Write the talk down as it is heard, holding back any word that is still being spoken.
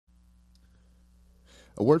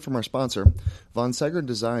A word from our sponsor. Von Segern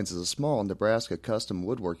Designs is a small Nebraska custom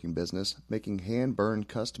woodworking business making hand-burned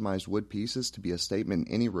customized wood pieces to be a statement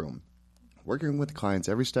in any room. Working with clients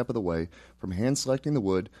every step of the way, from hand-selecting the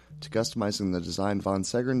wood to customizing the design, Von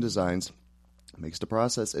Segern Designs makes the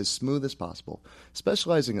process as smooth as possible,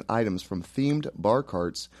 specializing in items from themed bar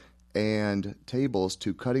carts and tables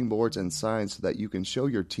to cutting boards and signs so that you can show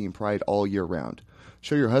your team pride all year round.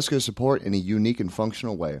 Show your Husker support in a unique and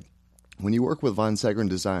functional way. When you work with Von Segern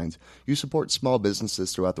Designs, you support small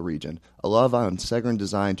businesses throughout the region. Allow Von Segern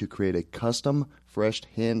Design to create a custom, fresh,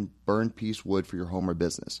 hand-burned piece wood for your home or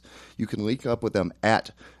business. You can link up with them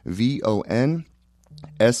at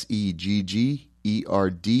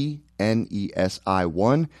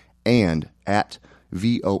VonSeggernesi1 and at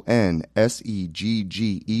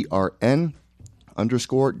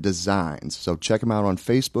VonSeggern_designs. So check them out on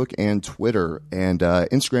Facebook and Twitter and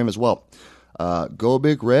Instagram as well. Go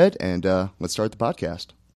Big Red, and let's start the podcast.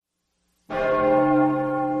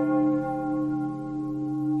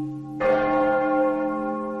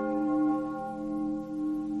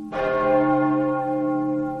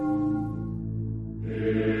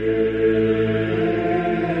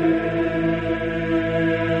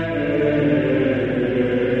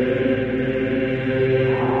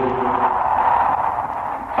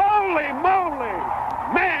 Holy moly!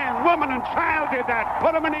 Man, woman, and child did that.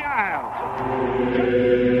 Put them in the aisles.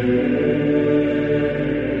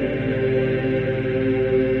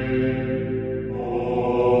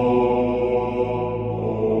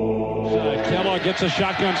 Kellogg gets a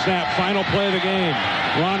shotgun snap. Final play of the game.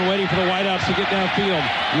 Ron waiting for the wideouts to get downfield.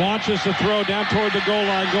 Launches the throw down toward the goal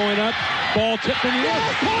line. Going up. Ball tipped in the air.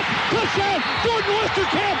 Caught. Touchdown. Jordan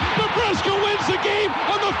Westerkamp. Nebraska wins the game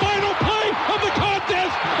on the final play of the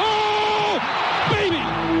contest. Oh, baby.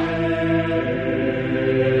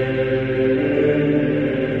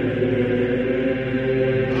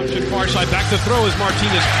 Far side, back to throw as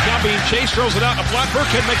Martinez now being chased, throws it out, a flat.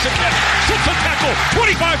 Burkhead makes a catch, sits a tackle,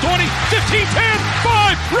 25-20, 15-10,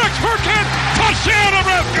 5, Rex Burkhead, touchdown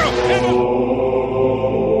Nebraska!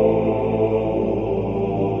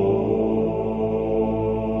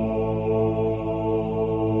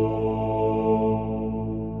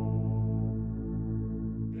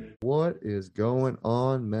 What is going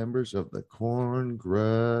on, members of the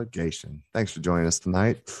congregation? Thanks for joining us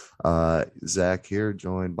tonight. Zach here,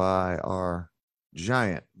 joined by our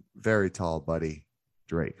giant, very tall buddy,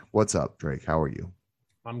 Drake. What's up, Drake? How are you?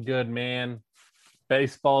 I'm good, man.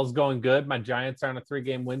 Baseball's going good. My Giants are on a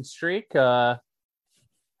 3-game win streak. Just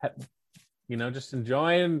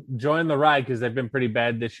enjoying the ride because they've been pretty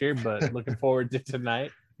bad this year, but looking forward to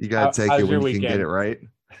tonight. You got to take it when you can get it right.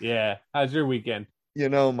 Yeah. How's your weekend? You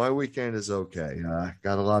know, my weekend is okay.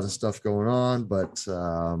 Got a lot of stuff going on, but,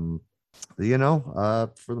 for the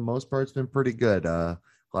most part, it's been pretty good. A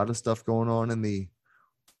lot of stuff going on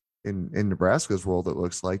in Nebraska's world, it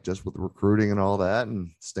looks like, just with recruiting and all that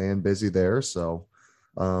and staying busy there. So,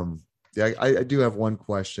 I do have one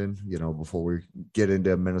question, before we get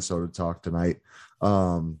into Minnesota talk tonight.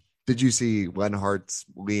 Did you see Lenhart's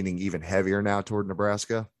leaning even heavier now toward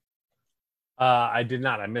Nebraska? I did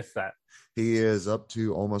not. I missed that. He is up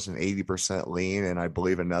to almost an 80% lean, and I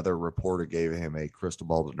believe another reporter gave him a crystal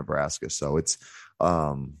ball to Nebraska. So it's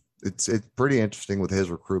pretty interesting with his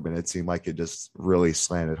recruitment. It seemed like it just really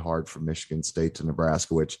slanted hard from Michigan State to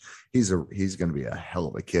Nebraska, which he's going to be a hell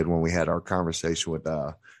of a kid. When we had our conversation with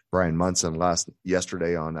Brian Munson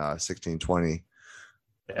yesterday on 1620.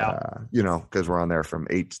 Because we're on there from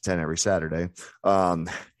 8 to 10 every Saturday.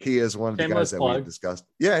 He is one of the guys that we discussed.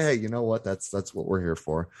 Yeah, hey, you know what? That's what we're here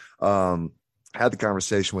for. Had the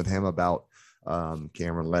conversation with him about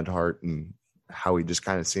Cameron Lenhart and how he just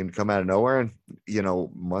kind of seemed to come out of nowhere. And,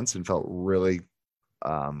 Munson felt really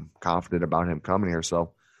confident about him coming here.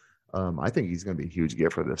 So I think he's going to be a huge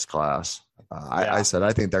gift for this class. I said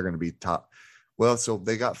I think they're going to be top. Well, so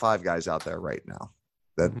they got 5 guys out there right now.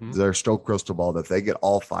 That they're still crystal ball that if they get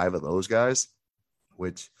all 5 of those guys,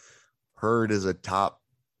 which Hurd is a top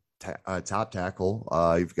tackle.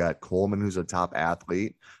 You've got Coleman, who's a top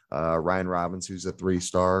athlete, Ryan Robbins, who's a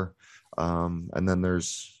 3-star. And then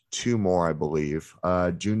there's 2 more, I believe.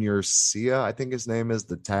 Junior Sia, I think his name is,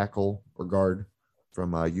 the tackle or guard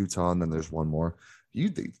from Utah. And then there's 1 more.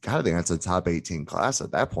 You kind of think that's a top 18 class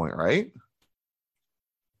at that point, right?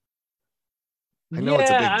 I know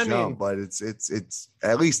it's a big jump, but it's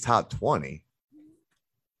at least top 20.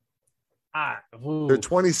 They're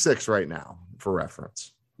 26 right now, for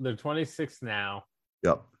reference. They're 26 now.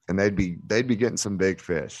 Yep, and they'd be getting some big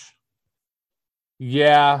fish.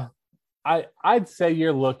 Yeah, I'd say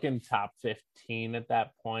you're looking top 15 at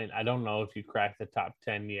that point. I don't know if you crack the top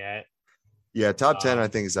 10 yet. Yeah, top 10, I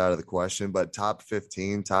think, is out of the question, but top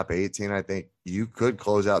 15, top 18, I think you could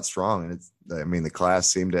close out strong. And the class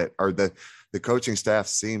seemed to, or the coaching staff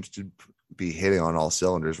seems to be hitting on all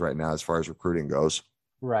cylinders right now as far as recruiting goes.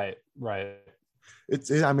 Right.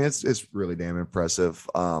 It's really damn impressive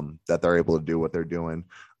that they're able to do what they're doing.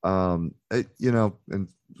 And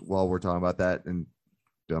while we're talking about that and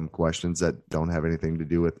dumb questions that don't have anything to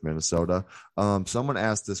do with Minnesota, someone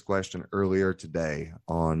asked this question earlier today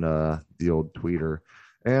on the old tweeter,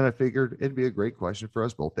 and I figured it'd be a great question for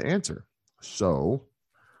us both to answer. So,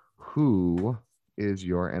 who is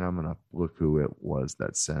and I'm gonna look who it was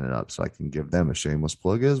that sent it up so I can give them a shameless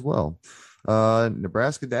plug as well.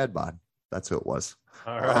 Nebraska Dad Bod. That's who it was.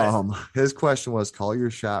 All right. His question was, call your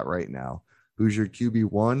shot right now. Who's your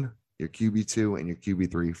QB1, your QB2, and your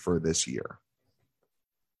QB3 for this year?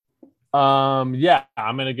 Yeah,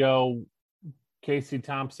 I'm gonna go Casey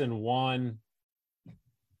Thompson 1,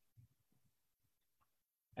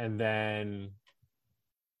 and then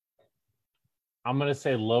I'm gonna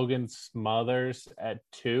say Logan Smothers at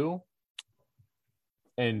 2,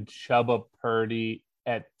 and Chubba Purdy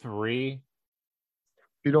at 3.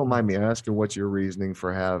 If you don't mind me asking, what's your reasoning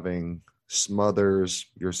for having Smothers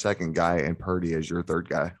your second guy and Purdy as your third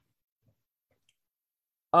guy?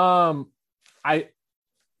 For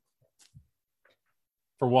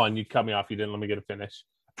one, you cut me off. You didn't let me get a finish.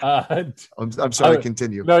 I'm sorry.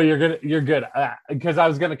 Continue. No, you're good. You're good. Because I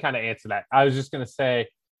was going to kind of answer that. I was just going to say,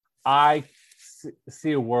 I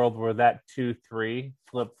see a world where that 2-3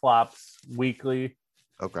 flip flops weekly.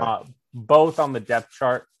 Okay. Both on the depth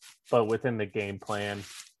chart, but within the game plan.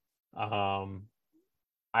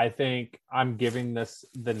 I think I'm giving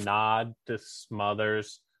the nod to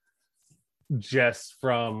Smothers just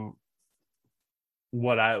from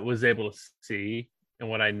what I was able to see and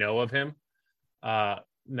what I know of him.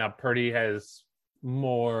 Now Purdy has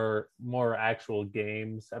more actual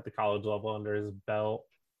games at the college level under his belt,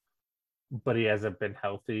 but he hasn't been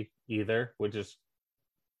healthy either, which is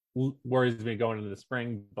worries me going into the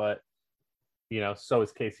spring. But so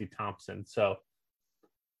is Casey Thompson. So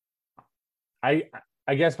I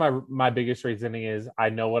guess my biggest reasoning is I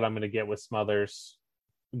know what I'm going to get with Smothers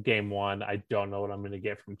game 1. I don't know what I'm going to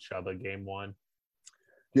get from Chubba game 1.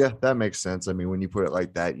 Yeah, that makes sense. I mean, when you put it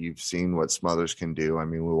like that, you've seen what Smothers can do. I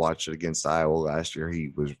mean, we watched it against Iowa last year.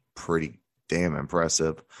 He was pretty damn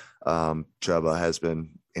impressive. Chubba has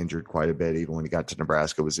been injured quite a bit. Even when he got to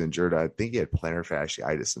Nebraska, was injured. I think he had plantar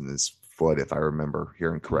fasciitis in his foot, if I remember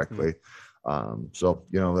hearing correctly. So,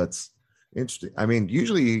 that's interesting. I mean,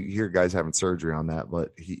 usually you hear guys having surgery on that,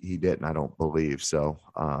 but he didn't, I don't believe. So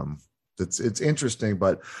it's interesting,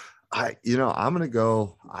 but I'm going to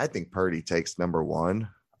go, I think Purdy takes number 1.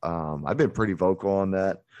 I've been pretty vocal on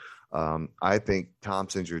that. I think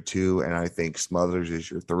Thompson's your 2, and I think Smothers is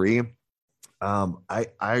your 3.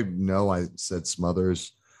 I know I said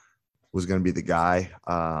Smothers was going to be the guy.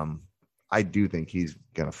 I do think he's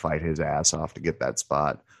going to fight his ass off to get that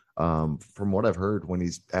spot. From what I've heard, when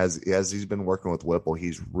as he's been working with Whipple,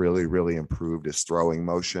 he's really, really improved his throwing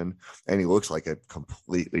motion, and he looks like a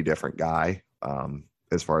completely different guy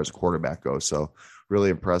as far as quarterback goes. So really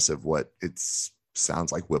impressive what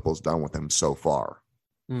sounds like Whipple's done with him so far.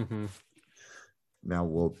 Mm-hmm. Now,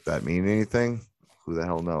 will that mean anything? Who the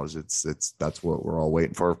hell knows? That's what we're all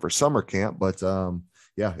waiting for summer camp. But I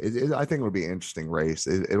think it'll be an interesting race.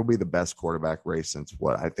 It'll be the best quarterback race since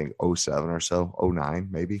what I think 07 or so, 09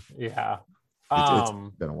 maybe. Yeah, it's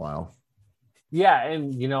been a while. Yeah,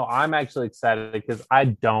 and I'm actually excited because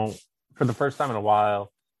for the first time in a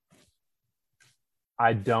while,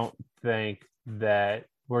 I don't think that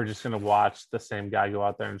we're just going to watch the same guy go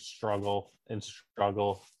out there and struggle and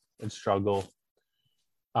struggle and struggle.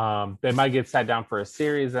 They might get sat down for a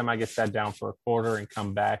series. They might get sat down for a quarter and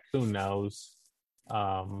come back. Who knows? They're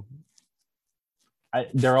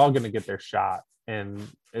all going to get their shot. And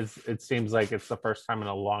it seems like it's the first time in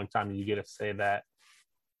a long time you get to say that.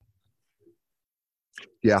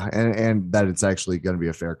 Yeah, and that it's actually going to be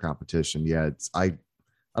a fair competition. Yeah, I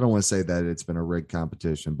don't want to say that it's been a rigged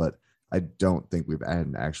competition, but I don't think we've had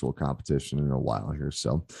an actual competition in a while here.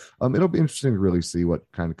 So it'll be interesting to really see what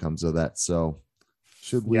kind of comes of that. So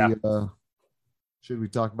should we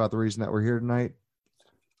talk about the reason that we're here tonight?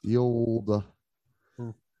 The old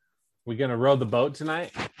we gonna row the boat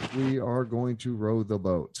tonight? We are going to row the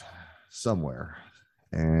boat somewhere,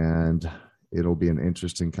 and it'll be an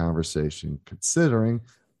interesting conversation considering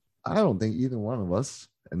I don't think either one of us,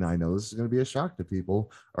 and I know this is going to be a shock to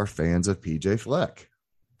people, are fans of PJ Fleck.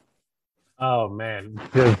 Oh man,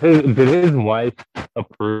 did his wife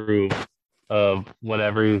approve of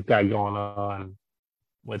whatever he's got going on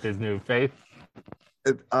with his new faith?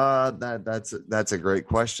 That's a great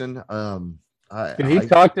question. Did he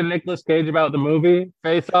talk to Nicolas Cage about the movie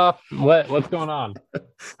Face Off? What's going on?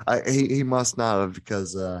 He must not have,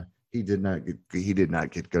 because he did not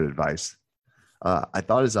get good advice. I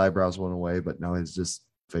thought his eyebrows went away, but no, his just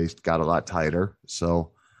face got a lot tighter.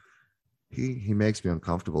 So he makes me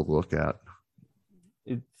uncomfortable to look at.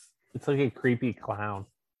 It's like a creepy clown.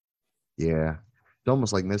 Yeah, it's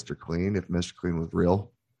almost like Mr. Clean if Mr. Clean was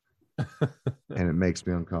real, and it makes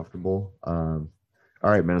me uncomfortable. All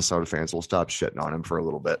right, Minnesota fans, we'll stop shitting on him for a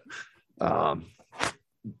little bit.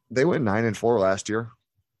 They went 9-4 last year.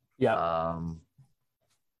 Yeah.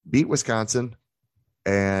 Beat Wisconsin,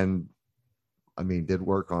 and did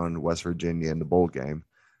work on West Virginia in the bowl game.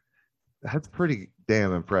 That's pretty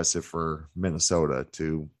damn impressive for Minnesota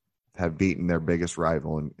to have beaten their biggest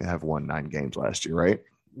rival and have won 9 games last year, right?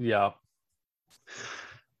 Yeah.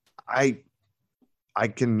 I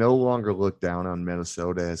can no longer look down on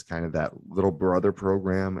Minnesota as kind of that little brother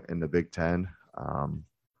program in the Big Ten.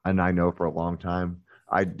 And I know for a long time,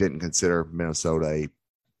 I didn't consider Minnesota a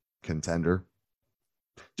contender.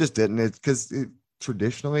 Just didn't. It's because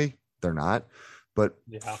traditionally they're not. But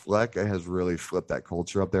Fleck has really flipped that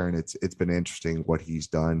culture up there, and it's been interesting what he's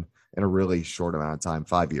done in a really short amount of time,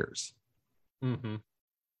 5 years. Mm-hmm.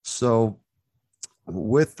 So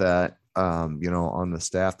with that, on the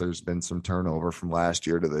staff, there's been some turnover from last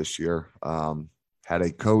year to this year. Had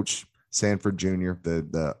a coach, Sanford Jr.,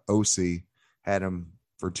 the OC, had him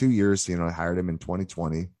for 2 years, hired him in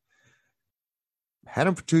 2020. Had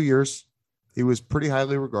him for 2 years. He was pretty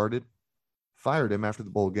highly regarded. Fired him after the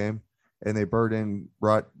bowl game. And they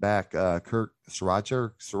brought back Kirk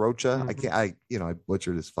Sriracha. Mm-hmm. I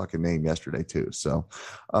butchered his fucking name yesterday too. So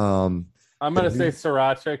I'm gonna say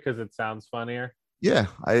Sriracha because it sounds funnier. Yeah,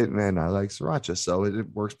 I like Sriracha, so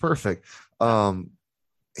it works perfect.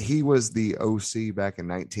 He was the OC back in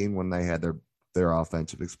 2019 when they had their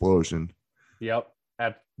offensive explosion. Yep.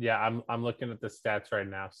 Yeah, I'm looking at the stats right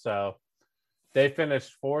now. So they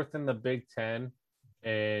finished 4th in the Big Ten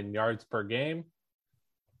in yards per game.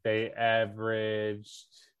 They averaged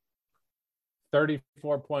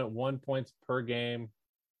 34.1 points per game,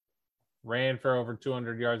 ran for over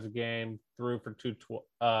 200 yards a game, threw for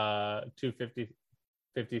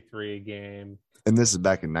 253 a game. And this is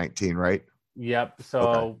back in 19, right? Yep. So,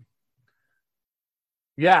 okay.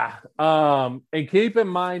 Yeah. And keep in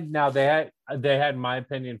mind now they had, in my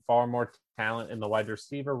opinion, far more talent in the wide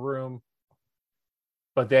receiver room,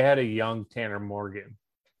 but they had a young Tanner Morgan.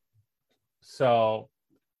 So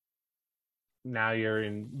now you're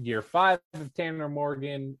in year 5 of Tanner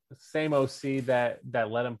Morgan, same OC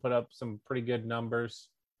that let him put up some pretty good numbers.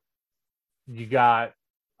 You got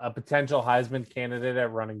a potential Heisman candidate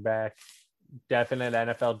at running back, definite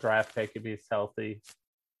NFL draft pick if he's healthy.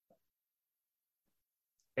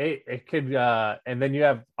 It could, and then you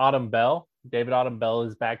have David Autumn Bell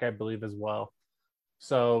is back, I believe, as well.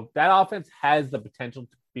 So that offense has the potential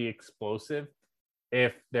to be explosive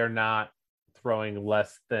if they're not throwing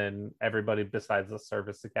less than everybody besides the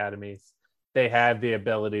service academies. They have the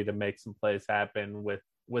ability to make some plays happen with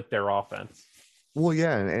their offense. Well,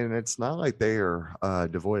 yeah, and it's not like they are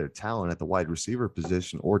devoid of talent at the wide receiver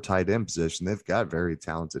position or tight end position. They've got very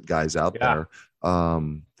talented guys out there.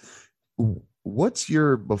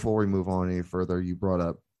 Before we move on any further, you brought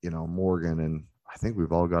up, Morgan, and I think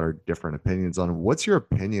we've all got our different opinions on him. What's your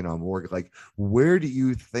opinion on Morgan? Like, where do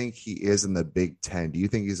you think he is in the Big Ten? Do you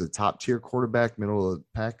think he's a top tier quarterback, middle of the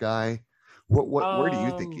pack guy? Where do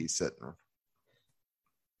you think he's sitting?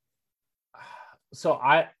 So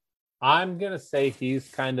I'm going to say he's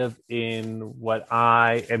kind of in what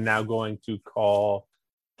I am now going to call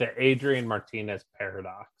the Adrian Martinez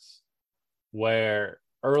paradox, where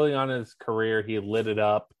early on in his career, he lit it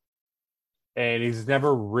up, and he's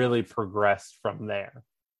never really progressed from there.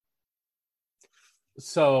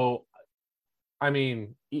 So,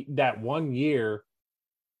 that 1 year,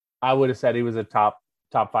 I would have said he was a top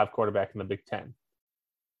 5 quarterback in the Big Ten.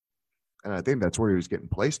 And I think that's where he was getting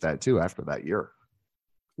placed at, too, after that year.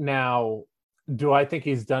 Now, do I think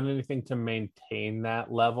he's done anything to maintain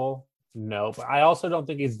that level? No, but I also don't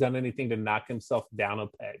think he's done anything to knock himself down a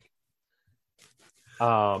peg.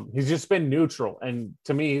 He's just been neutral, and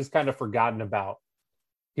to me, he's kind of forgotten about.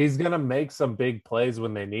 He's going to make some big plays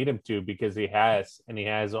when they need him to, because he has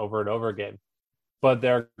over and over again. But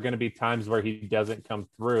there are going to be times where he doesn't come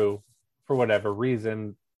through for whatever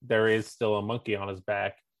reason. There is still a monkey on his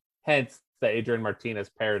back, hence the Adrian Martinez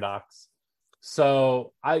paradox.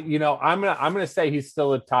 So I'm gonna say he's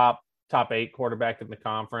still a top 8 quarterback in the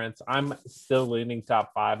conference. I'm still leaning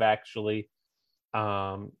top 5 actually.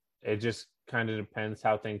 It just kind of depends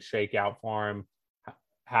how things shake out for him,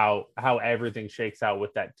 how everything shakes out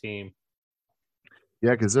with that team.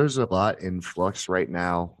 Yeah, because there's a lot in flux right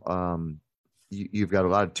now. You've got a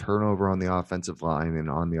lot of turnover on the offensive line and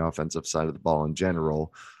on the offensive side of the ball in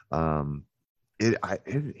general.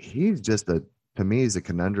 He's just to me, he's a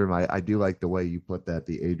conundrum. I do like the way you put that,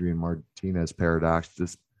 the Adrian Martinez paradox,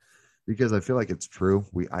 just because I feel like it's true.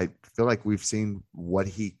 I feel like we've seen what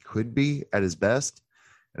he could be at his best,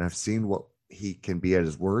 and I've seen what he can be at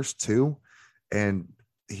his worst too. And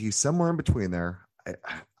he's somewhere in between there.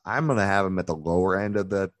 I'm going to have him at the lower end of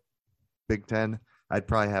the Big Ten. I'd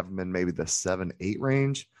probably have him in maybe the 7-8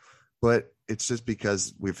 range, but it's just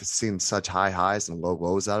because we've seen such high highs and low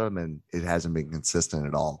lows out of him, and it hasn't been consistent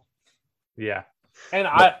at all. Yeah. And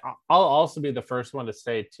I'll also be the first one to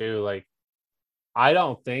say too, like, I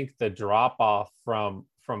don't think the drop off from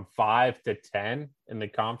 5 to 10 in the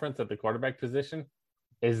conference at the quarterback position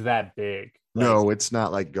is that big. No, it's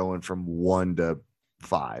not like going from 1 to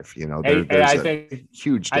 5. There's I think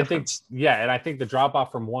huge difference. And I think the drop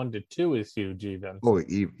off from 1 to 2 is huge even. Oh,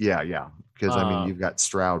 yeah. Because you've got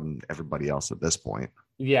Stroud and everybody else at this point.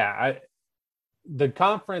 Yeah, the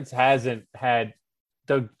conference hasn't had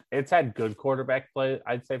it's had good quarterback play,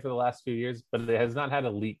 I'd say, for the last few years, but it has not had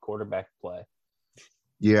elite quarterback play.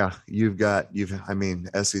 Yeah,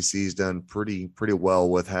 SEC's done pretty well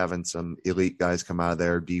with having some elite guys come out of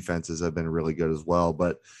there. Defenses have been really good as well.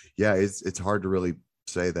 But yeah, it's hard to really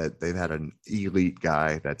say that they've had an elite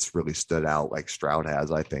guy that's really stood out like Stroud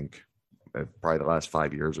has, I think, probably the last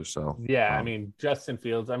 5 years or so. Yeah, Justin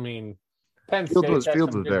Fields. Penn State had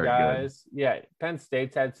some good guys. Good. Yeah, Penn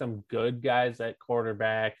State's had some good guys at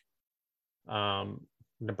quarterback.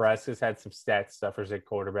 Nebraska's had some stat stuffers at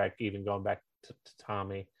quarterback, even going back to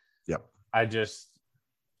Tommy. Yep.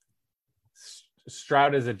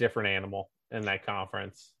 Stroud is a different animal in that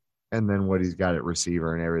conference. And then what he's got at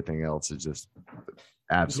receiver and everything else is just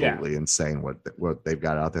absolutely insane what they've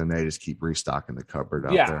got out there, and they just keep restocking the cupboard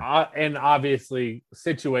out there. And obviously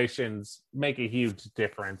situations make a huge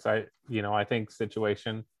difference. I think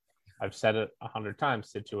situation, I've said it 100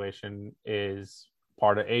 times, situation is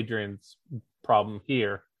part of Adrian's problem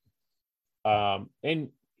here. And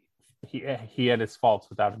he had his faults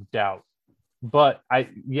without a doubt. But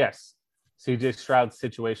CJ Stroud's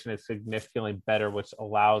situation is significantly better, which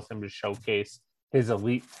allows him to showcase his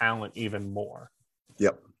elite talent even more.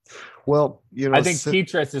 Yep. Well, I think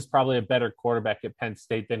Petras is probably a better quarterback at Penn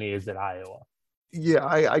State than he is at Iowa. Yeah,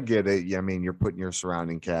 I get it. Yeah, you're putting your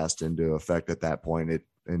surrounding cast into effect at that point,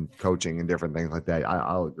 and coaching and different things like that.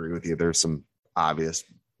 I'll agree with you. There's some obvious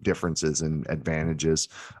differences and advantages.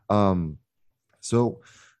 So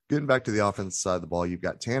getting back to the offensive side of the ball, you've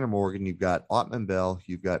got Tanner Morgan, you've got Ottman Bell,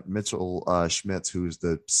 you've got Mitchell Schmitz, who's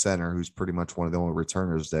the center, who's pretty much one of the only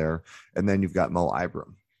returners there, and then you've got Mo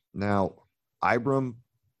Ibram. Now, Ibram,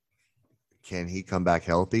 can he come back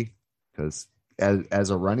healthy? Because as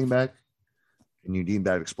a running back, and you need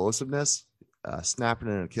that explosiveness, snapping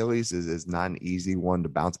an Achilles is not an easy one to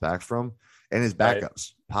bounce back from. And his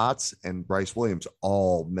backups, Potts and Bryce Williams,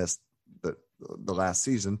 all missed the last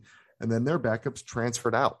season, and then their backups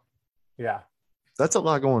transferred out. Yeah. That's a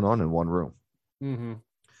lot going on in one room. Mm-hmm.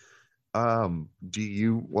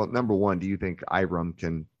 Number one, do you think Ibram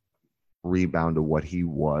can rebound to what he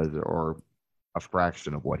was, or a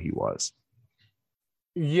fraction of what he was?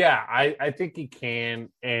 Yeah, I think he can.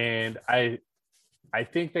 And I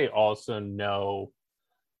think they also know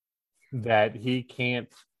that he can't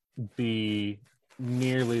be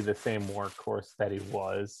nearly the same workhorse that he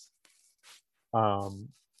was.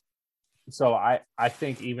 So I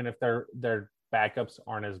think even if their backups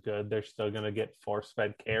aren't as good, they're still going to get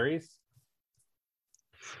force-fed carries.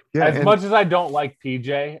 Yeah, as much as I don't like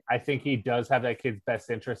PJ, I think he does have that kid's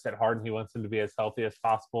best interest at heart, and he wants him to be as healthy as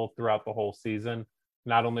possible throughout the whole season,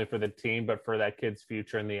 not only for the team, but for that kid's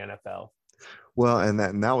future in the NFL. Well, and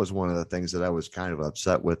that was one of the things that I was kind of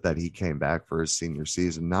upset with, that he came back for his senior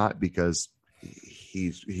season, not because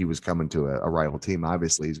he was coming to a rival team.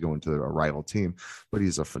 Obviously, he's going to a rival team, but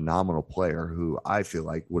he's a phenomenal player who I feel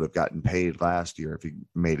like would have gotten paid last year if he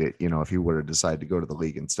made it, if he would have decided to go to the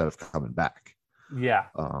league instead of coming back. Yeah.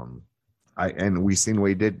 And we seen what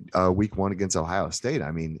he did week 1 against Ohio State.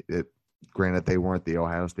 Granted, they weren't the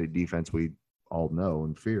Ohio State defense we all know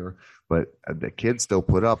and fear, but the kid still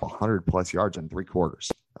put up 100+ yards in 3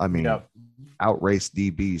 quarters. Outraced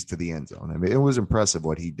DBs to the end zone. It was impressive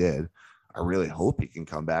what he did. I really hope he can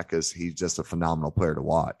come back, because he's just a phenomenal player to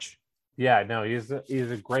watch. Yeah, no, he's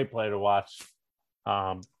a great player to watch.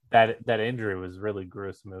 That injury was really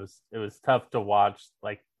gruesome. It was tough to watch.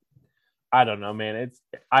 Like, I don't know, man.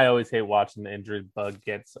 I always hate watching the injury bug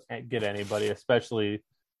get anybody, especially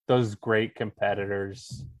those great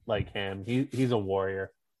competitors like him. He's a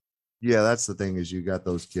warrior. Yeah, that's the thing is you got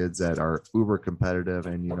those kids that are uber competitive,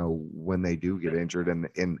 and when they do get injured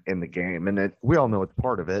in the game, and we all know it's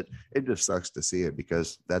part of it. It just sucks to see it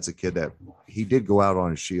because that's a kid that he did go out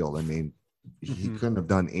on a shield. I mean, he couldn't have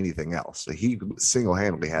done anything else. So he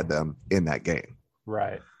single-handedly had them in that game.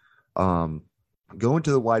 Right. Going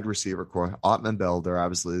to the wide receiver core, Ottman Bell,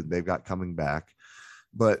 they've got coming back,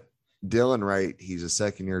 but Dylan Wright, he's a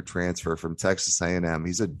second-year transfer from Texas A&M.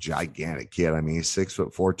 He's a gigantic kid. I mean, he's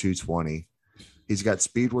 6'4", 220. He's got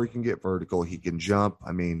speed where he can get vertical. He can jump.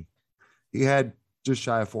 I mean, he had just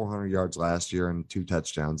shy of 400 yards last year and 2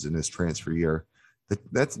 touchdowns in his transfer year.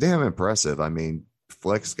 That's damn impressive. I mean,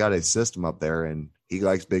 Fleck's got a system up there, and he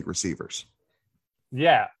likes big receivers.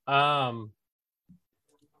 Yeah.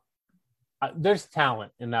 There's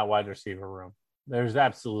talent in that wide receiver room. There's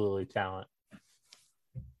absolutely talent.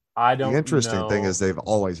 The interesting thing is they've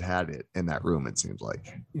always had it in that room, it seems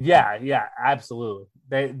like. Yeah, absolutely.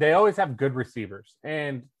 They always have good receivers,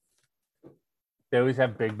 and they always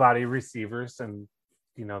have big body receivers, and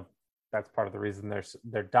that's part of the reason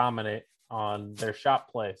they're dominant on their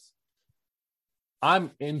shot plays.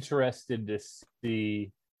 I'm interested to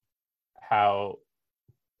see how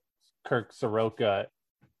Kirk Soroka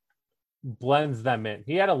blends them in.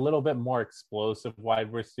 He had a little bit more explosive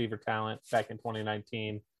wide receiver talent back in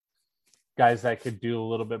 2019. Guys that could do a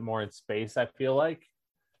little bit more in space, I feel like.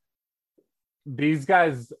 These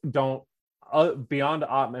guys don't, beyond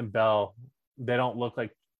Ottman Bell, they don't look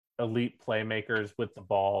like elite playmakers with the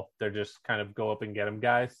ball. They're just kind of go up and get them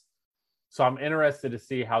guys. So I'm interested to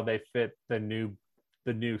see how they fit the new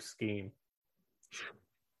scheme.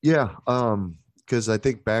 Yeah, because I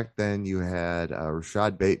think back then you had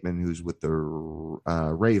Rashad Bateman, who's with the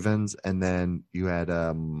Ravens, and then you had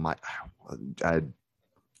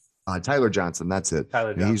Tyler Johnson. That's it.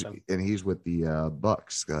 Tyler Johnson. He's with the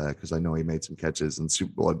Bucks because I know he made some catches in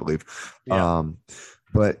Super Bowl, I believe. Yeah.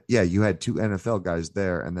 But yeah, you had 2 NFL guys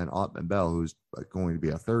there, and then Ottman Bell, who's going to be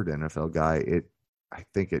a third NFL guy. I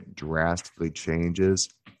think it drastically changes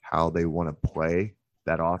how they want to play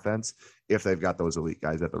that offense if they've got those elite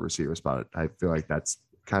guys at the receiver spot. I feel like that's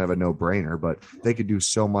kind of a no-brainer, but they could do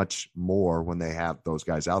so much more when they have those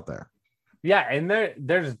guys out there. Yeah, and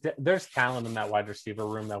there's talent in that wide receiver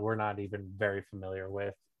room that we're not even very familiar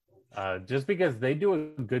with, just because they do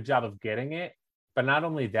a good job of getting it. But not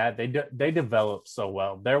only that, they develop so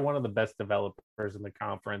well. They're one of the best developers in the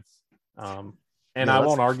conference, and I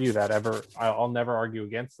won't argue that ever. I'll never argue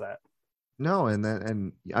against that. No,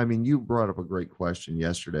 and I mean, you brought up a great question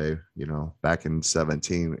yesterday. Back in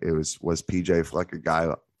 2017, was PJ Fleck a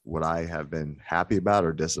guy would I have been happy about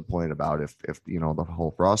or disappointed about if the whole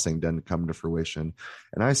Frost thing didn't come to fruition?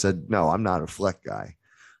 And I said, no, I'm not a Fleck guy.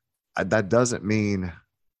 That doesn't mean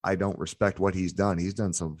I don't respect what he's done. He's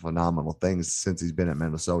done some phenomenal things since he's been at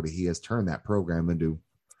Minnesota. He has turned that program into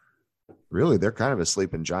really, they're kind of a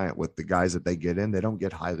sleeping giant with the guys that they get in. They don't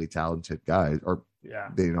get highly talented guys or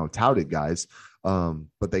touted guys,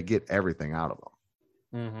 but they get everything out of them.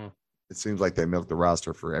 Mm-hmm. It seems like they milk the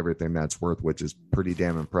roster for everything that's worth, which is pretty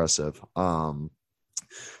damn impressive.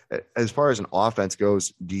 As far as an offense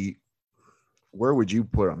goes, where would you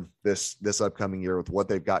put them this upcoming year with what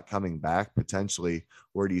they've got coming back potentially?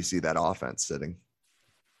 Where do you see that offense sitting?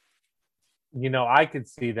 I could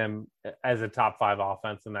see them as a top 5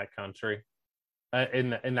 offense in that country, in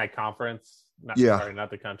that conference. Not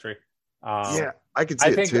the country. I could see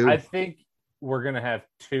it too. I think we're gonna have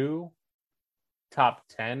 2 top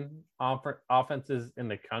 10 offenses in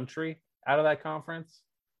the country out of that conference.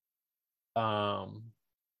 But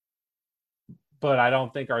I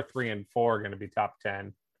don't think our 3 and 4 are going to be top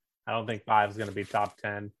 10. I don't think 5 is going to be top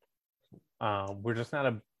 10. We're just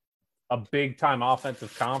not a big time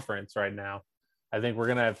offensive conference right now. I think we're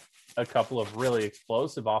going to have a couple of really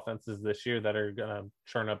explosive offenses this year that are going to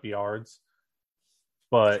churn up yards.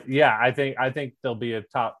 But yeah, I think there'll be a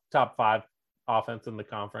top 5 offense in the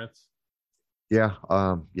conference. Yeah.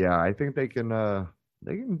 I think they can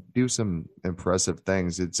do some impressive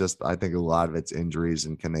things. It's just, I think a lot of it's injuries,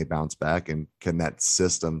 and can they bounce back, and can that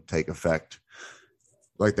system take effect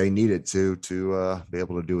like they need it to be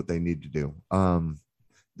able to do what they need to do.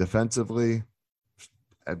 Defensively,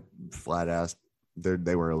 flat ass,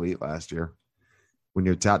 they were elite last year. When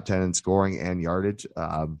you're top 10 in scoring and yardage,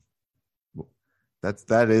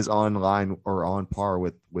 that is on line or on par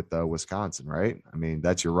with Wisconsin, right? I mean,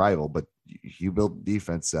 that's your rival, but you built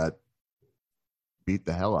defense that beat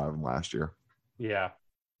the hell out of them last year. Yeah.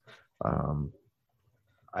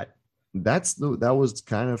 That was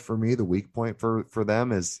kind of for me the weak point for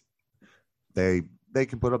them is they they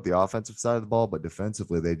can put up the offensive side of the ball, but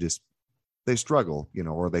defensively they struggle,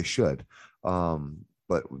 or they should.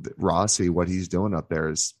 But Rossi, what he's doing up there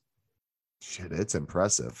is shit. It's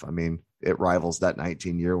impressive. I mean, it rivals that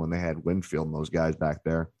 19 year when they had Winfield and those guys back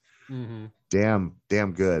there. Mm-hmm.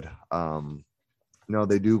 Damn good.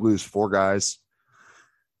 They do lose 4 guys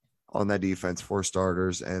on that defense, 4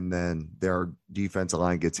 starters, and then their defensive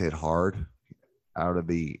line gets hit hard. Out of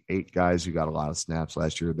the 8 guys who got a lot of snaps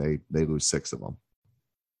last year, they lose 6 of them.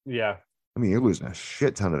 Yeah. I mean, you're losing a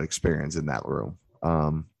shit ton of experience in that room.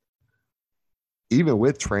 Even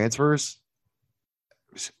with transfers,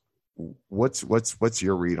 what's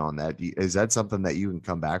your read on that? Is that something that you can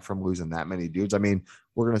come back from losing that many dudes? I mean,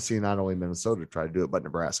 we're going to see not only Minnesota try to do it, but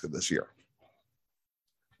Nebraska this year.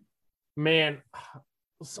 Man,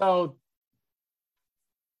 so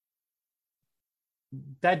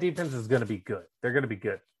that defense is going to be good. They're going to be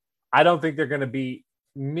good. I don't think they're going to be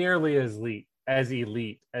nearly as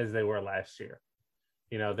elite as they were last year.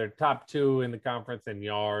 They're top 2 in the conference in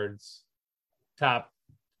yards, top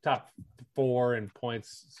 4 in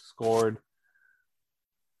points scored.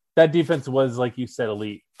 That defense was, like you said,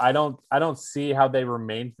 elite. I don't see how they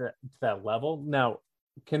remain to that level. Now,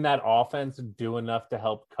 can that offense do enough to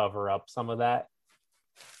help cover up some of that?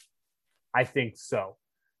 I think so.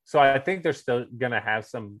 So I think they're still going to have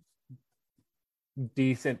some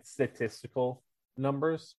decent statistical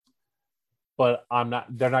numbers, but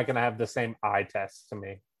they're not going to have the same eye test to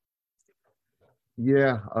me.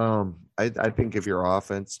 Yeah. I think if your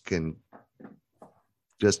offense can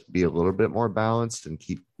just be a little bit more balanced and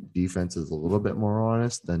keep defenses a little bit more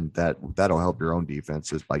honest, then that'll help your own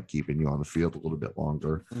defenses by keeping you on the field a little bit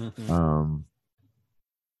longer. Mm-hmm.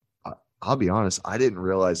 I'll be honest, I didn't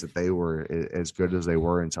realize that they were as good as they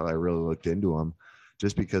were until I really looked into them,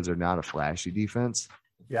 just because they're not a flashy defense.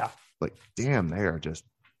 Yeah. Like, damn,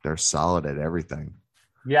 they're solid at everything.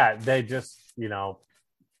 Yeah. They just,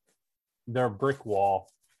 they're a brick wall.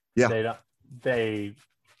 Yeah.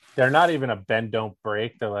 They're not even a bend, don't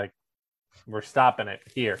break. They're like, we're stopping it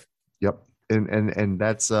here. Yep. And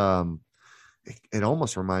that's, it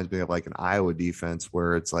almost reminds me of like an Iowa defense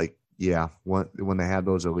where it's like, yeah, when they had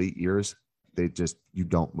those elite years, you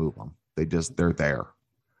don't move them. They're there.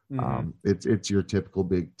 Mm-hmm. It's your typical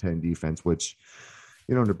Big Ten defense, which,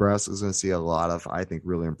 Nebraska is going to see a lot of, I think,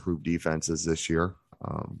 really improved defenses this year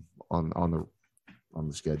on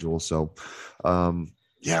the schedule. So,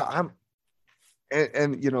 yeah,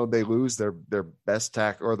 they lose their best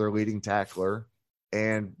tackle or their leading tackler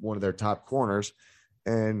and one of their top corners,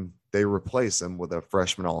 and they replace them with a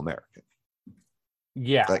freshman All-American.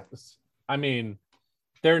 Yeah, I mean,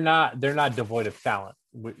 they're not devoid of talent.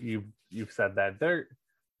 You've said that they're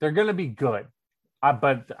going to be good,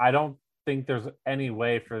 but I don't think there's any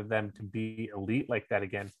way for them to be elite like that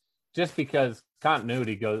again, just because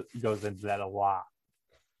continuity goes into that a lot.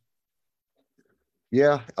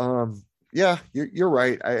 Yeah, yeah, you're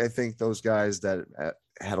right. I think those guys that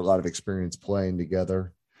had a lot of experience playing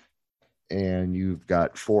together, and you've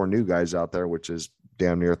got 4 new guys out there, which is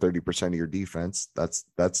damn near 30% of your defense.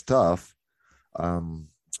 That's tough. I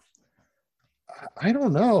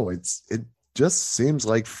don't know. It just seems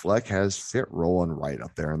like Fleck has fit rolling right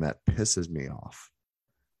up there, and that pisses me off.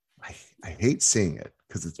 I hate seeing it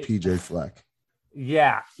because it's PJ Fleck.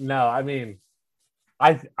 Yeah, no, I mean,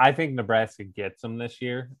 I think Nebraska gets them this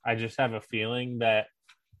year. I just have a feeling that,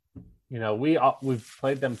 we've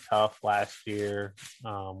played them tough last year.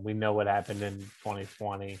 We know what happened in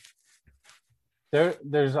 2020.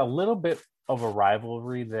 There's a little bit of a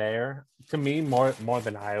rivalry there to me, more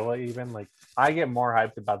than Iowa. Even like I get more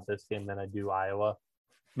hyped about this game than I do Iowa.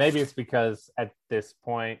 Maybe it's because at this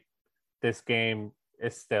point, this game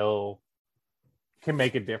is still can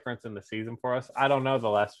make a difference in the season for us. I don't know. The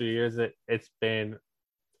last few years, it's been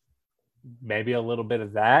maybe a little bit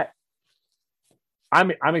of that.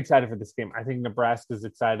 I'm excited for this game. I think Nebraska's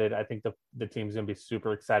excited. I think the team's gonna be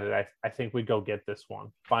super excited. I think we go get this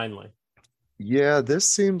one finally. Yeah, this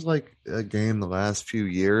seems like a game the last few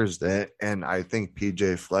years and I think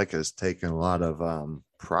PJ Fleck has taken a lot of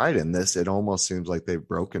pride in this. It almost seems like they've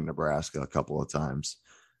broken Nebraska a couple of times,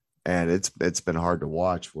 and it's been hard to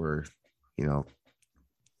watch. Where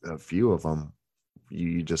a few of them,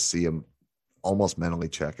 you just see them almost mentally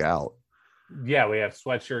check out. Yeah, we have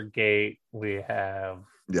Sweatshirt Gate. We have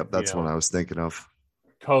that's what I was thinking of.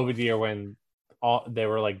 COVID year when they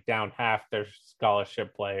were like down half their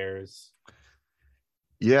scholarship players.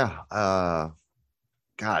 Yeah, God,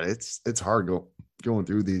 it's hard going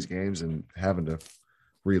through these games and having to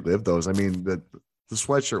relive those. I mean, the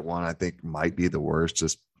Sweatshirt one I think might be the worst,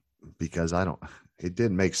 just because it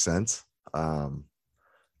didn't make sense.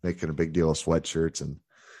 making a big deal of sweatshirts, and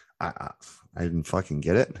I didn't fucking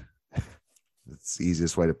get it. It's the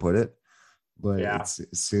easiest way to put it, but Yeah.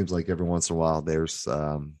 it seems like every once in a while there's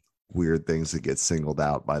weird things that get singled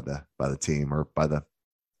out by the team or by the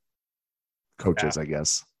coaches, I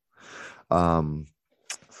guess.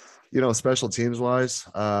 Special teams wise,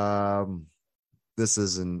 this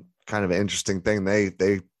is kind of an interesting thing.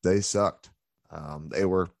 They sucked. They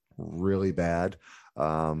were really bad.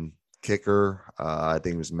 Kicker, I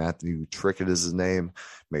think it was Matthew Trickett is his name,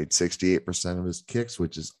 made 68% of his kicks,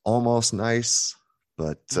 which is almost nice,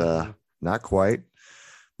 but not quite.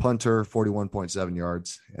 Punter, 41.7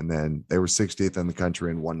 yards, and then they were 60th in the country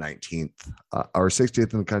and 119th, or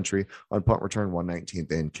 60th in the country on punt return,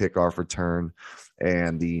 119th in kickoff return.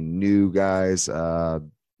 And the new guys,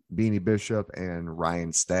 Beanie Bishop and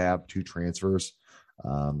Ryan Stab, 2 transfers,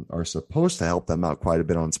 are supposed to help them out quite a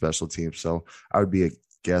bit on special teams. So I would be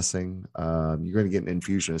guessing you're going to get an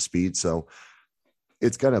infusion of speed. So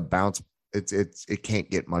it's going to bounce. It can't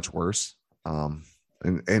get much worse. And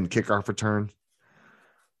kickoff return,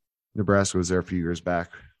 Nebraska was there a few years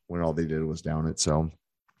back when all they did was down it. So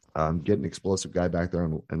get an explosive guy back there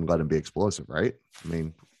and let him be explosive, right? I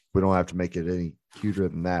mean, we don't have to make it any cuter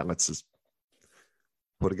than that. Let's just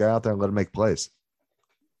put a guy out there and let him make plays.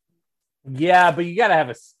 Yeah, but you got to have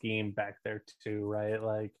a scheme back there too, right?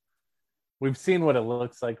 Like we've seen what it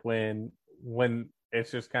looks like when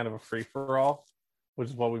it's just kind of a free for all, which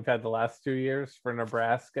is what we've had the last 2 years for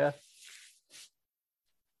Nebraska.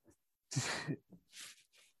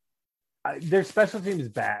 Their special teams is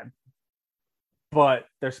bad, but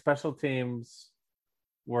their special teams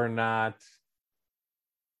were not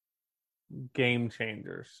game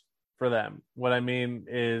changers for them. What I mean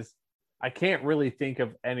is I can't really think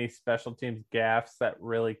of any special teams gaffes that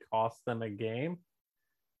really cost them a game.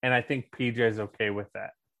 And I think PJ is okay with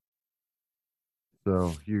that.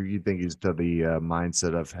 So you think he's to the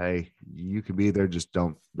mindset of, hey, you can be there, just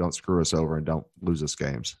don't screw us over and don't lose us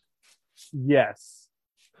games. Yes.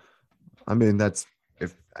 I mean, you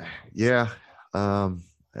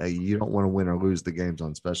don't want to win or lose the games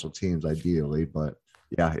on special teams ideally, but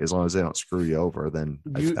yeah, as long as they don't screw you over, then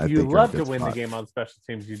you I think love to win the game on special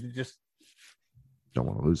teams. You just don't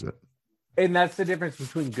want to lose it. And that's the difference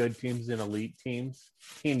between good teams and elite teams.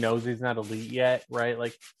 He knows he's not elite yet, right?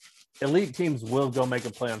 Like elite teams will go make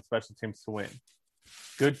a play on special teams to win.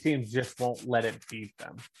 Good teams just won't let it beat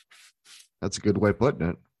them. That's a good way of putting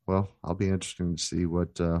it. Well, I'll be interested to see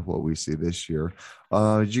what we see this year.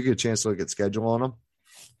 Did you get a chance to look at schedule on them?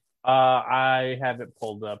 I have it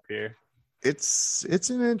pulled up here. It's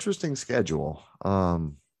an interesting schedule.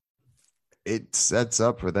 It sets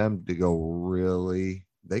up for them to go really.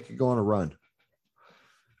 They could go on a run.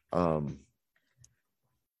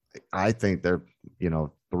 I think they're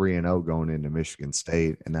 3-0 going into Michigan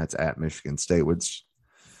State, and that's at Michigan State, which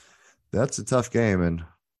that's a tough game. And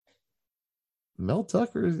Mel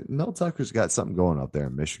Tucker's got something going up there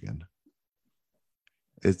in Michigan.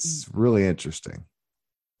 It's really interesting.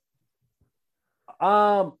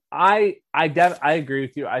 I agree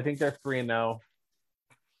with you. I think they're 3-0,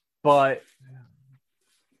 but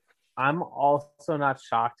I'm also not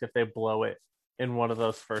shocked if they blow it in one of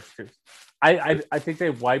those first two. I think they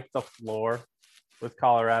wiped the floor with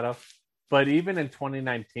Colorado, but even in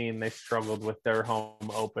 2019 they struggled with their home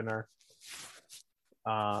opener.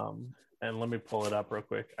 And let me pull it up real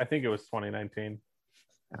quick. I think it was 2019.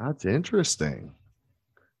 That's interesting.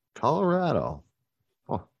 Colorado.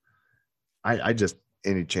 Oh, I just,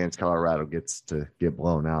 any chance Colorado gets to get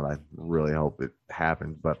blown out, I really hope it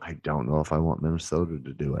happens, but I don't know if I want Minnesota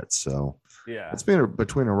to do it. So yeah, it's been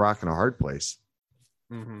between a rock and a hard place.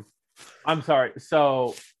 Mm-hmm. I'm sorry.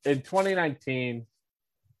 So in 2019,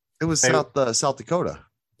 it was South Dakota.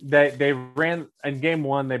 They ran in game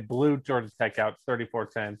 1. They blew Georgia Tech out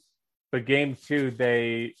 34-10. But game 2,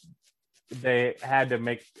 they had to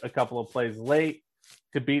make a couple of plays late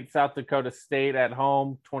to beat South Dakota State at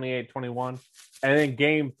home, 28-21. And then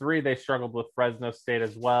game 3, they struggled with Fresno State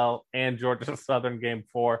as well, and Georgia Southern game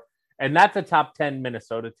 4. And that's a top 10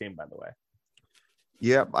 Minnesota team, by the way.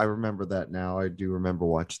 Yep, I remember that now. I do remember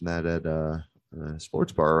watching that at a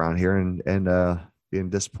sports bar around here and being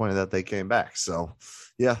disappointed that they came back. So,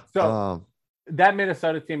 yeah. So that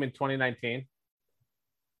Minnesota team in 2019,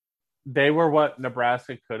 they were what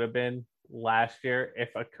Nebraska could have been last year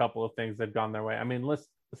if a couple of things had gone their way. I mean,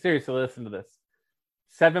 seriously, listen to this.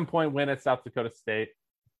 7-point win at South Dakota State,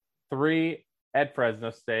 3 at Fresno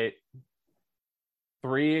State,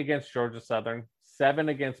 3 against Georgia Southern, 7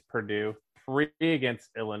 against Purdue, 3 against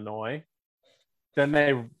Illinois. Then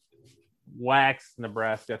they waxed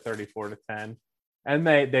Nebraska 34-10. And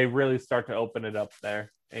they really start to open it up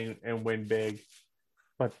there and win big.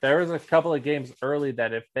 But there was a couple of games early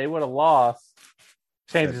that if they would have lost,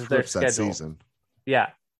 changes their schedule. That season. Yeah.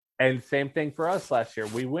 And same thing for us last year.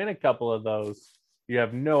 We win a couple of those. You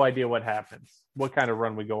have no idea what happens, what kind of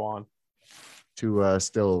run we go on. To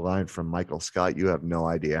steal a line from Michael Scott, you have no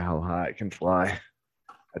idea how high it can fly,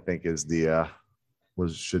 I think is the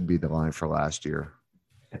should be the line for last year.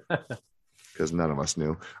 Because none of us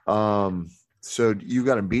knew. So you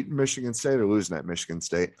got them beating Michigan State or losing at Michigan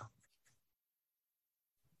State?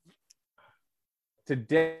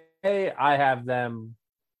 Today I have them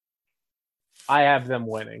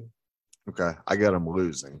winning. Okay. I got them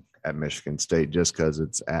losing at Michigan State just because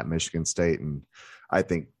it's at Michigan State. And I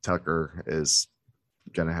think Tucker is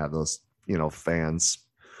going to have those, fans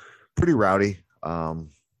pretty rowdy. I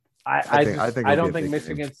don't think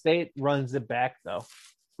Michigan State runs it back though.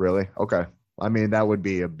 Really? Okay. I mean, that would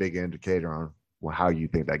be a big indicator on how you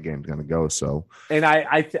think that game's going to go. So, and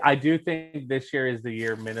I do think this year is the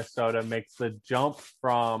year Minnesota makes the jump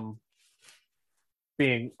from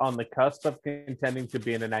being on the cusp of contending to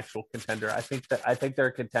being an actual contender. I think they're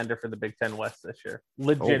a contender for the Big Ten West this year,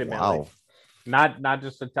 legitimately. Oh, wow. Not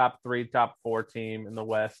just a top 3, top 4 team in the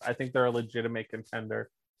West. I think they're a legitimate contender.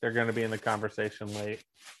 They're going to be in the conversation late.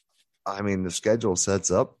 I mean, the schedule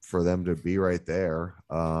sets up for them to be right there.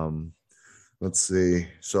 Let's see.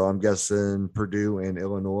 So I'm guessing Purdue and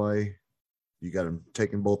Illinois. You got them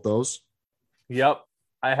taking both those? Yep.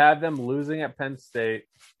 I have them losing at Penn State.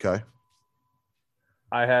 Okay.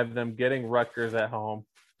 I have them getting Rutgers at home.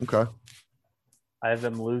 Okay. I have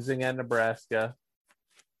them losing at Nebraska.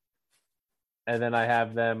 And then I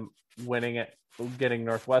have them getting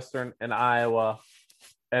Northwestern and Iowa.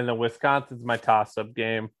 And then Wisconsin's my toss-up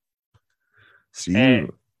game. So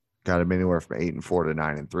you got them anywhere from 8-4 to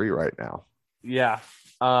 9-3 right now. Yeah.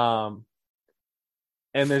 And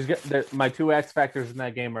there's my 2 X factors in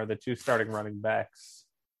that game are the 2 starting running backs.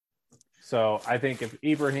 So I think if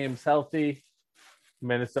Ibrahim's healthy,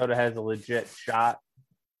 Minnesota has a legit shot.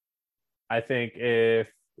 I think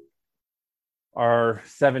if our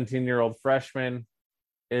 17-year-old freshman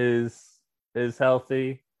is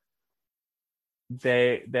healthy,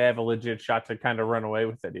 they have a legit shot to kind of run away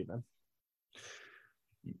with it even.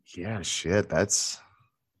 Yeah, shit. That's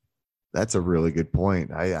a really good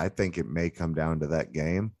point. I think it may come down to that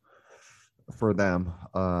game for them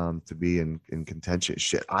to be in contention.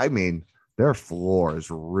 Shit. I mean, their floor is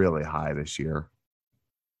really high this year.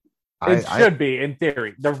 It should be in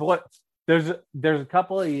theory. There's a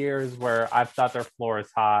couple of years where I've thought their floor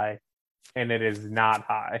is high, and it is not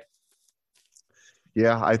high.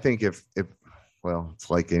 Yeah, I think if it's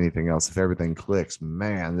like anything else. If everything clicks,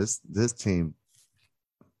 man, this team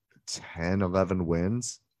 10, 11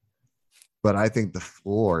 wins, but I think the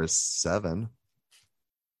floor is 7.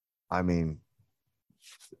 I mean,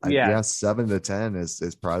 yeah, I guess 7 to 10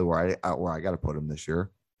 is probably where I got to put them this year.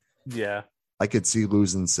 Yeah. I could see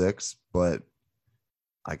losing 6, but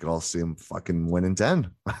I could also see them fucking winning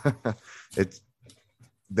 10.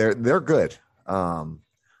 They're good.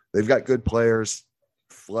 They've got good players.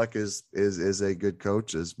 Fleck is a good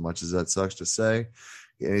coach, as much as that sucks to say,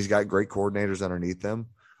 and he's got great coordinators underneath him.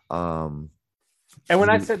 And when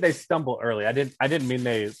I said they stumble early, I didn't mean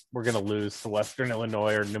they were going to lose to Western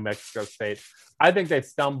Illinois or New Mexico State. I think they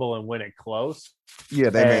stumble and win it close.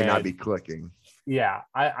 Yeah, they may not be clicking. Yeah,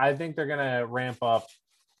 I think they're going to ramp up,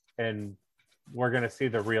 and we're going to see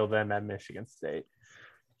the real them at Michigan State.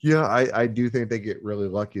 Yeah, I do think they get really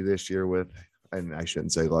lucky this year with, and I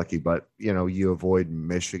shouldn't say lucky, but you avoid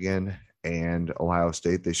Michigan and Ohio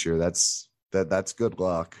State this year. That's good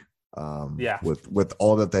luck. With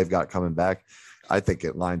all that they've got coming back, I think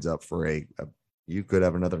it lines up for you could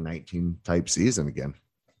have another 19 type season again,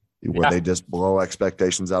 where they just blow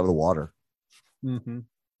expectations out of the water. Mm-hmm.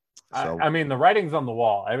 So, I mean, the writing's on the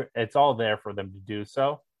wall. It's all there for them to do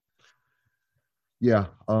so. Yeah,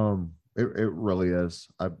 it really is.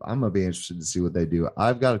 I'm gonna be interested to see what they do.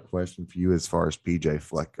 I've got a question for you as far as PJ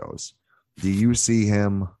Fleck goes. Do you see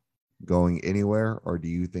him going anywhere, or do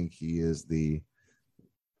you think he is the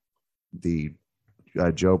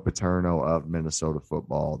Joe Paterno of Minnesota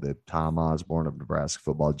football, the Tom Osborne of Nebraska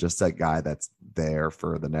football, just that guy that's there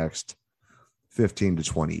for the next 15 to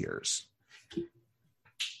 20 years?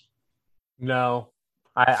 No,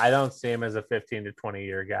 I don't see him as a 15 to 20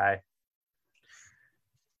 year guy.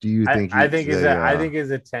 Do you think? I think he's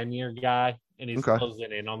a 10-year guy, and he's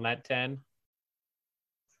closing in on that 10.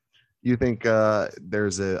 You think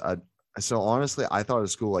there's so honestly, I thought a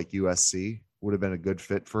school like USC would have been a good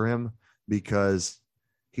fit for him, because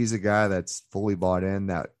he's a guy that's fully bought in,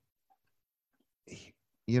 that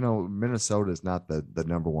Minnesota is not the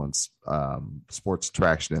number one sports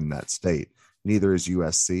attraction in that state. Neither is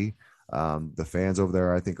USC. The fans over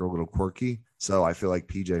there, I think, are a little quirky. So I feel like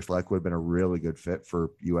PJ Fleck would have been a really good fit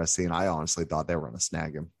for USC. And I honestly thought they were going to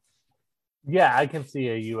snag him. Yeah, I can see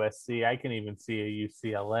a USC. I can even see a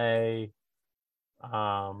UCLA.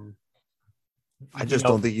 I just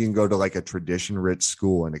don't think you can go to like a tradition rich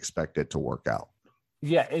school and expect it to work out.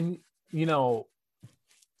 Yeah. And,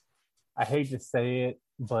 I hate to say it,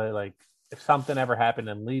 but like if something ever happened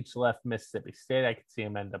and Leach left Mississippi State, I could see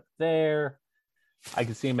him end up there. I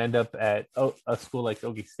could see him end up at a school like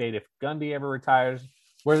Okie State if Gundy ever retires,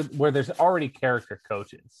 where there's already character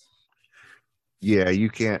coaches. Yeah, you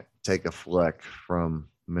can't take a Fleck from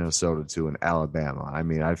Minnesota to an Alabama. I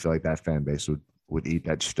mean, I feel like that fan base would eat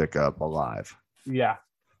that shtick up alive. Yeah.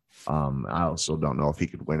 I also don't know if he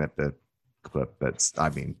could win at the clip.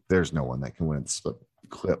 There's no one that can win at the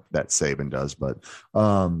clip that Saban does. But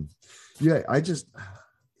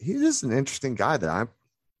he's just an interesting guy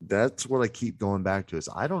that's what I keep going back to is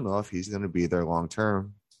I don't know if he's going to be there long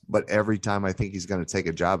term, but every time I think he's going to take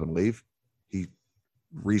a job and leave, he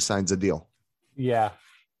re-signs a deal. Yeah.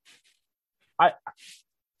 I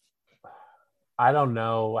don't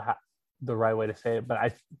know the right way to say it, but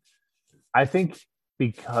I think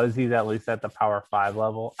because he's at least at the Power 5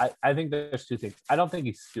 level, I think there's two things. I don't think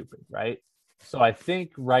he's stupid, right? So I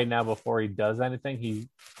think right now before he does anything,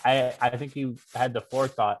 I think he had the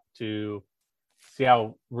forethought to see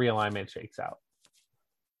how realignment shakes out.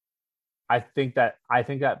 I think that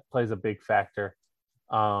plays a big factor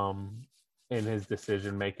in his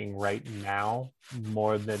decision making right now,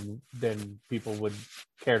 more than people would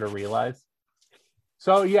care to realize.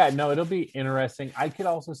 So yeah, no, it'll be interesting. I could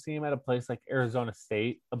also see him at a place like Arizona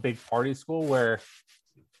State, a big party school where,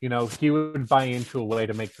 he would buy into a way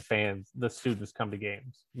to make the students come to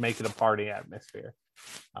games, make it a party atmosphere.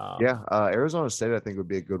 Arizona State, I think, would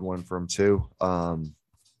be a good one for him too.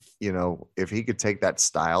 If he could take that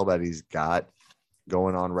style that he's got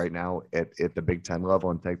going on right now at the Big Ten level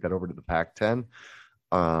and take that over to the Pac-10,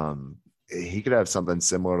 he could have something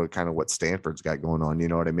similar to kind of what Stanford's got going on. You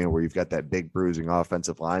know what I mean? Where you've got that big bruising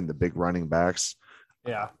offensive line, the big running backs,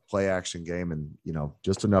 play action game, and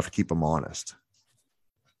just enough to keep them honest.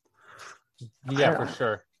 Yeah, for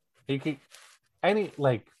sure. He could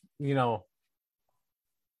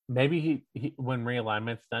maybe he when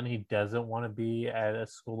realignment's done, he doesn't want to be at a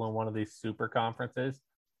school in one of these super conferences.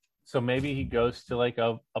 So maybe he goes to like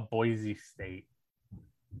a Boise State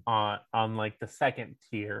on like the second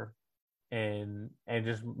tier and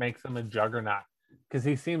just makes them a juggernaut, because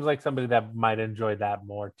he seems like somebody that might enjoy that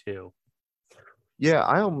more too. Yeah,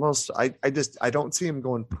 I don't see him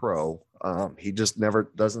going pro. He just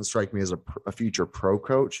never doesn't strike me as a future pro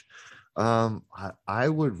coach. I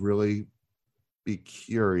would really be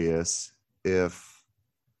curious if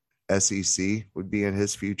SEC would be in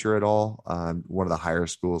his future at all. One of the higher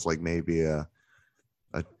schools, like maybe a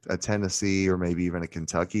Tennessee or maybe even a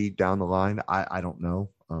Kentucky down the line. I don't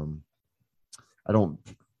know. I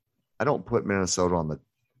don't put Minnesota on the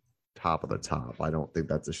top of the top. I don't think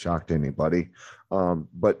that's a shock to anybody.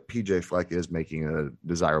 But PJ Fleck is making a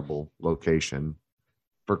desirable location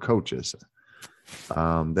for coaches.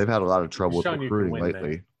 They've had a lot of trouble with recruiting lately.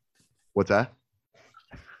 There. What's that?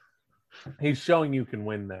 He's showing you can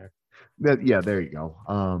win there. Yeah, there you go.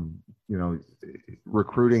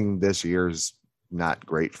 Recruiting this year is not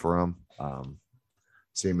great for him.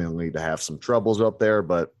 Seemingly to have some troubles up there,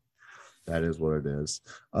 but that is what it is.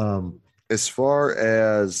 As far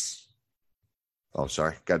as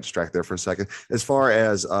got distracted there for a second. As far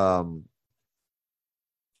as how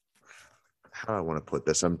do I want to put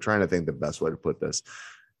this? I'm trying to think the best way to put this.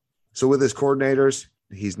 So with his coordinators,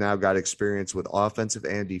 he's now got experience with offensive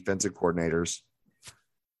and defensive coordinators.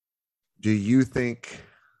 Do you think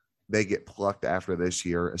they get plucked after this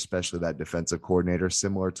year, especially that defensive coordinator,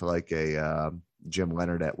 similar to like a Jim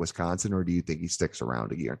Leonard at Wisconsin, or do you think he sticks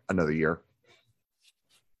around another year?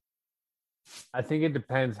 I think it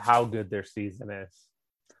depends how good their season is.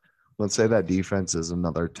 Let's say that defense is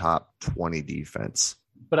another top 20 defense.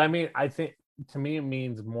 But I mean, I think to me, it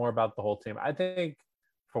means more about the whole team. I think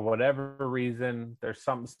for whatever reason, there's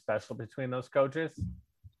something special between those coaches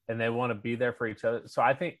and they want to be there for each other. So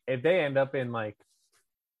I think if they end up in like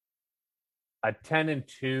a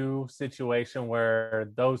 10-2 situation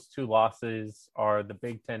where those two losses are the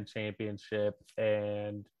Big Ten championship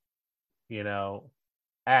and,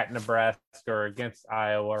 at Nebraska or against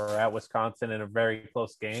Iowa or at Wisconsin in a very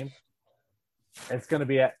close game, it's going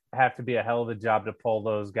to have to be a hell of a job to pull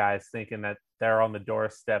those guys thinking that they're on the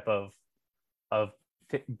doorstep of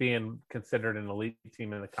being considered an elite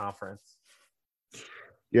team in the conference.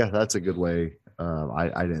 Yeah, that's a good way.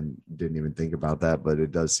 I didn't even think about that, but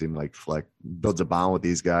it does seem like Fleck builds a bond with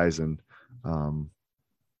these guys, and um,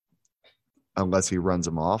 unless he runs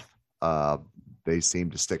them off, uh, they seem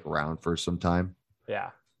to stick around for some time. Yeah.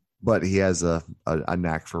 But he has a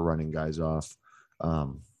knack for running guys off.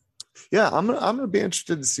 Um, yeah, I'm gonna be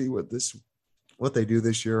interested to see what they do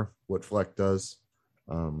this year, what Fleck does,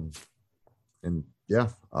 um, and yeah,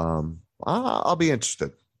 I'll be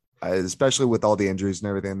interested, especially with all the injuries and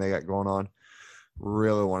everything they got going on.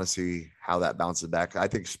 Really want to see how that bounces back. I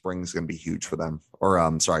think spring's going to be huge for them,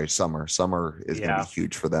 or sorry, summer. Summer is going to Yeah. be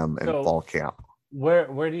huge for them in So fall camp.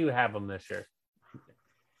 where do you have them this year?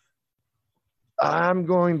 I'm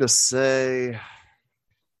going to say,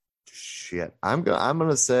 shit. I'm going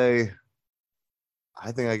to say,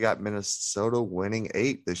 I think I got Minnesota winning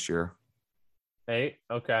 8 this year. 8?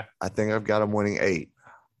 Okay. I think I've got them winning 8.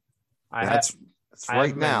 That's I right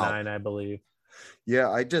have them at now. 9, I believe. Yeah,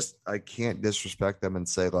 I can't disrespect them and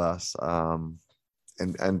say less. And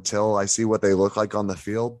until I see what they look like on the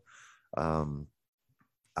field, I'll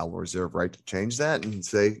reserve right to change that and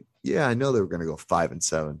say, yeah, I know they were going to go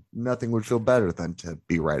 5-7. Nothing would feel better than to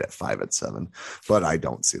be right at 5-7, but I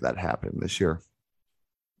don't see that happen this year.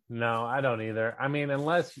 No, I don't either. I mean,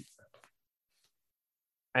 unless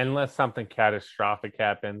something catastrophic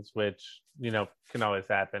happens, which, can always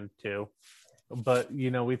happen too. But,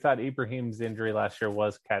 we thought Ibrahim's injury last year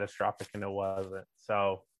was catastrophic, and it wasn't.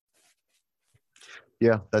 So,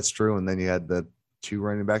 yeah, that's true. And then you had the 2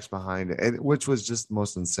 running backs behind it, which was just the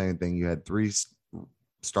most insane thing. You had 3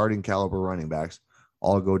 starting caliber running backs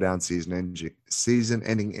all go down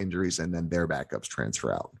season-ending injuries, and then their backups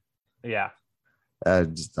transfer out. yeah.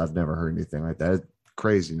 I've never heard anything like that. It's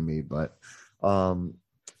crazy to me, but I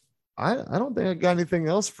don't think I got anything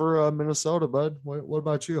else for Minnesota, bud. What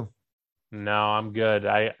about you? No, I'm good.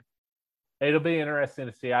 It'll be interesting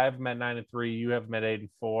to see. I have them at 9-3. You have them at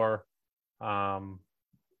 8-4.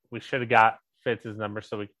 We should have got Fitz's number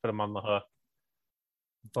so we could put him on the hook.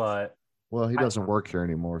 But well, he doesn't work here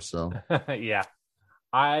anymore, so yeah.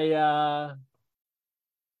 I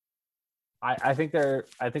think they're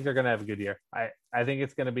gonna have a good year. I think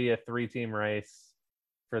it's gonna be a 3-team race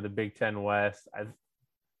for the Big Ten West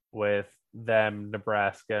with them,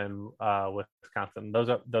 Nebraska, and Wisconsin. Those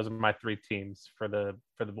are my 3 teams for the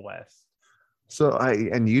West. So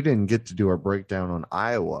and you didn't get to do our breakdown on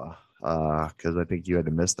Iowa because I think you had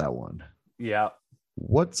to miss that one. Yeah.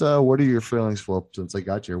 What are your feelings? Well, since I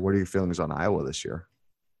got you, what are your feelings on Iowa this year?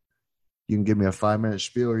 You can give me a 5-minute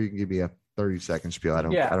spiel, or you can give me a 30-second spiel. I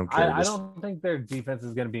don't care. I don't think their defense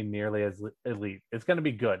is going to be nearly as elite. It's going to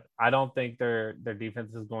be good. I don't think their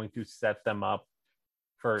defense is going to set them up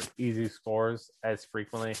for easy scores as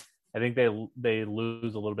frequently. I think they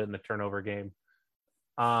lose a little bit in the turnover game.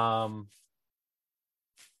 I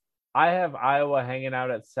have Iowa hanging out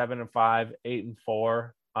at 7-5,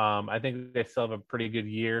 8-4. I think they still have a pretty good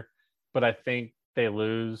year, but I think they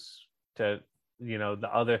lose to the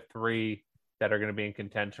other 3 that are going to be in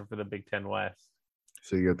contention for the Big Ten West.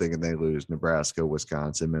 So you're thinking they lose Nebraska,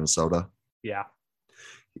 Wisconsin, Minnesota? Yeah.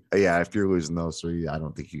 Yeah, if you're losing those 3, I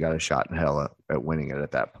don't think you got a shot in hell at winning it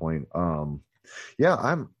at that point. Yeah,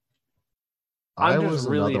 I'm just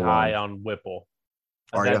really high on Whipple.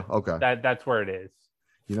 Are you? Okay. That's where it is.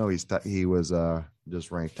 He was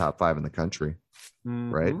just ranked top 5 in the country,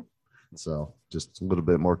 right? So just a little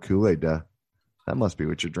bit more Kool-Aid. That must be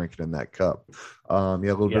what you're drinking in that cup. A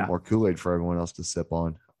little bit more Kool-Aid for everyone else to sip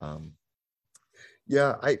on. I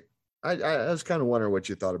was kind of wondering what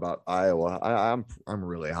you thought about Iowa. I'm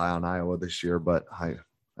really high on Iowa this year, but I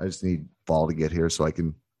just need fall to get here so I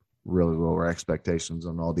can really lower expectations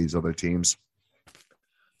on all these other teams.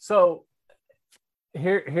 So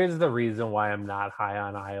here's the reason why I'm not high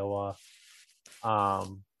on Iowa.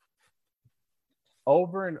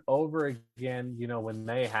 Over and over again, when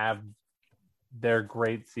they have their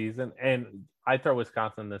great season, and I throw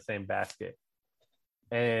Wisconsin in the same basket,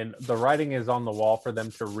 and the writing is on the wall for them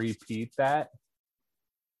to repeat that.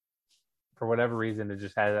 For whatever reason, it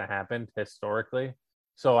just hasn't happened historically.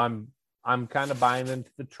 So I'm kind of buying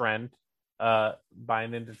into the trend,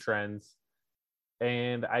 buying into trends,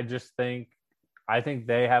 and I think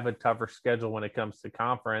they have a tougher schedule when it comes to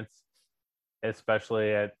conference,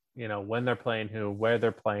 especially at when they're playing who, where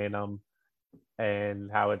they're playing them,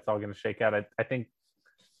 and how it's all going to shake out. I think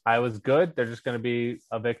Iowa's good. They're just going to be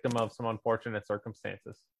a victim of some unfortunate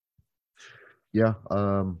circumstances. Yeah.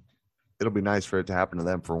 It'll be nice for it to happen to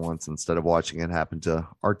them for once instead of watching it happen to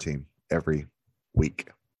our team every week.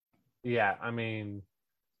 Yeah. I mean,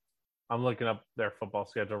 I'm looking up their football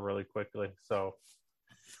schedule really quickly. So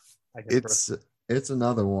it's it's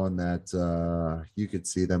another one that you could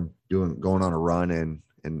see them going on a run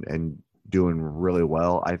and doing really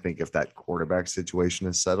well. I think if that quarterback situation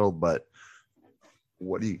is settled, but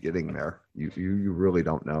what are you getting there? You really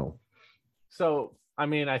don't know. So, I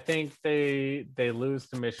mean, I think they lose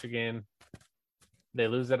to Michigan. They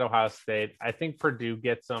lose at Ohio State. I think Purdue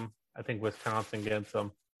gets them. I think Wisconsin gets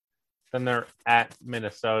them. Then they're at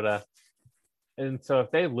Minnesota. And so if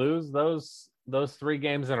they lose those 3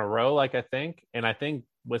 games in a row, like I think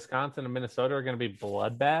Wisconsin and Minnesota are going to be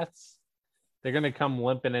bloodbaths. They're going to come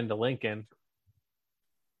limping into Lincoln.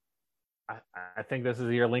 I think this is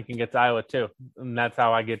the year Lincoln gets Iowa too. And that's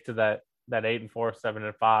how I get to that 8-4,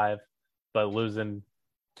 7-5, but losing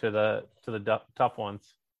to the tough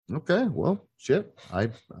ones. Okay, well, shit.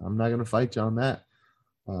 I'm not going to fight you on that.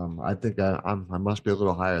 I think I must be a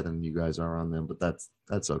little higher than you guys are on them, but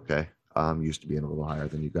that's okay. I'm used to being a little higher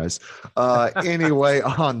than you guys. Anyway,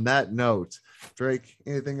 on that note, Drake,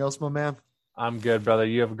 anything else, my man? I'm good, brother.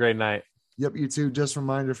 You have a great night. Yep, you too. Just a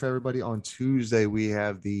reminder for everybody, on Tuesday, we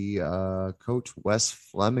have the Coach Wes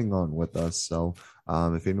Fleming on with us. So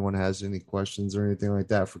if anyone has any questions or anything like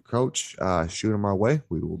that for Coach, shoot them our way.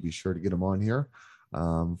 We will be sure to get them on here.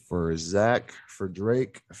 For Zach, for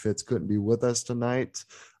Drake, Fitz couldn't be with us tonight.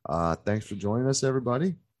 Thanks for joining us,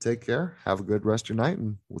 everybody. Take care. Have a good rest of your night,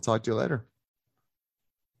 and we'll talk to you later.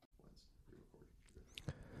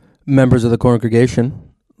 Members of the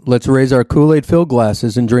congregation, let's raise our Kool-Aid filled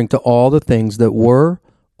glasses and drink to all the things that were,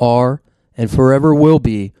 are, and forever will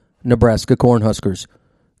be Nebraska Cornhuskers.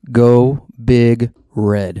 Go Big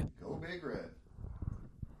Red.